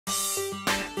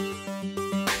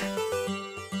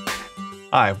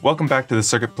Hi, welcome back to the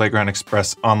Circuit Playground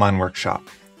Express online workshop.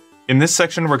 In this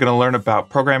section, we're going to learn about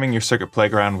programming your Circuit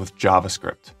Playground with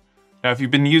JavaScript. Now, if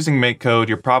you've been using MakeCode,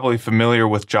 you're probably familiar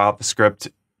with JavaScript.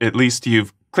 At least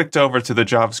you've clicked over to the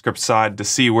JavaScript side to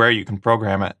see where you can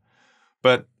program it.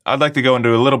 But I'd like to go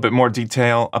into a little bit more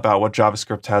detail about what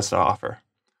JavaScript has to offer.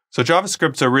 So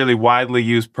JavaScript's a really widely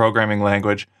used programming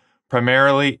language,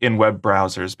 primarily in web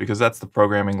browsers, because that's the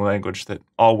programming language that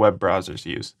all web browsers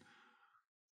use.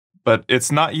 But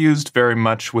it's not used very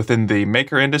much within the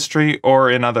maker industry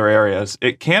or in other areas.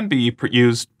 It can be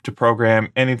used to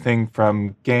program anything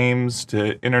from games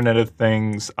to Internet of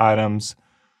Things items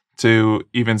to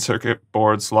even circuit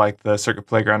boards like the Circuit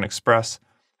Playground Express.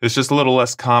 It's just a little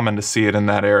less common to see it in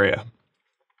that area.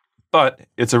 But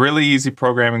it's a really easy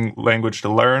programming language to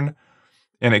learn,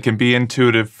 and it can be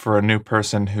intuitive for a new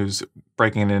person who's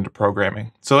breaking into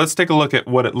programming. So let's take a look at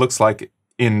what it looks like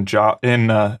in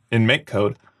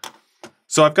MakeCode.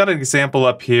 So I've got an example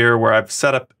up here where I've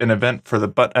set up an event for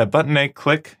a button A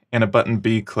click and a button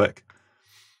B click.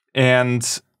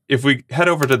 And if we head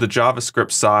over to the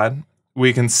JavaScript side,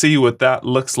 we can see what that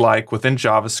looks like within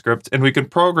JavaScript, and we can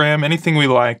program anything we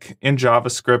like in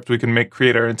JavaScript. We can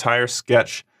create our entire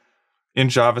sketch in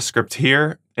JavaScript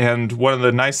here. And one of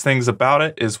the nice things about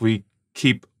it is we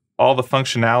keep all the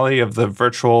functionality of the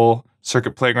virtual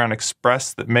Circuit Playground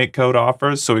Express that MakeCode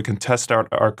offers, so we can test out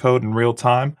our code in real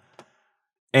time.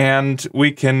 And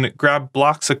we can grab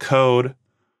blocks of code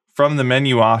from the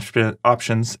menu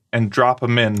options and drop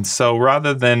them in. So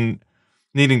rather than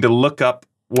needing to look up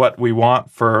what we want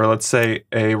for, let's say,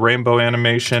 a rainbow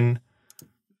animation,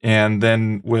 and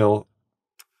then we'll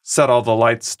set all the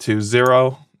lights to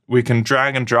 0, we can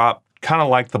drag and drop, kind of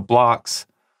like the blocks,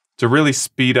 to really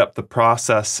speed up the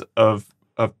process of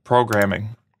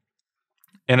programming.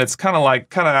 And it's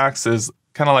acts as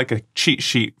like a cheat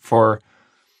sheet for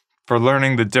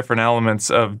learning the different elements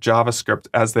of JavaScript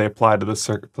as they apply to the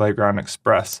Circuit Playground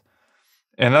Express.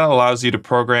 And that allows you to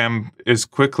program as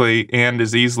quickly and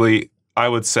as easily, I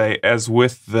would say, as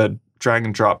with the drag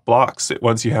and drop blocks,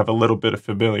 once you have a little bit of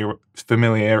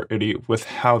familiarity with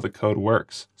how the code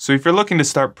works. So if you're looking to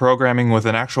start programming with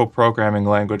an actual programming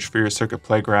language for your Circuit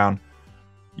Playground,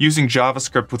 using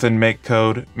JavaScript within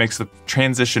MakeCode makes the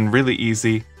transition really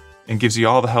easy and gives you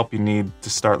all the help you need to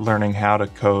start learning how to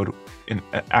code in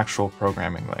an actual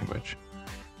programming language.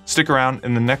 Stick around.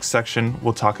 In the next section,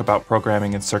 we'll talk about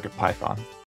programming in CircuitPython.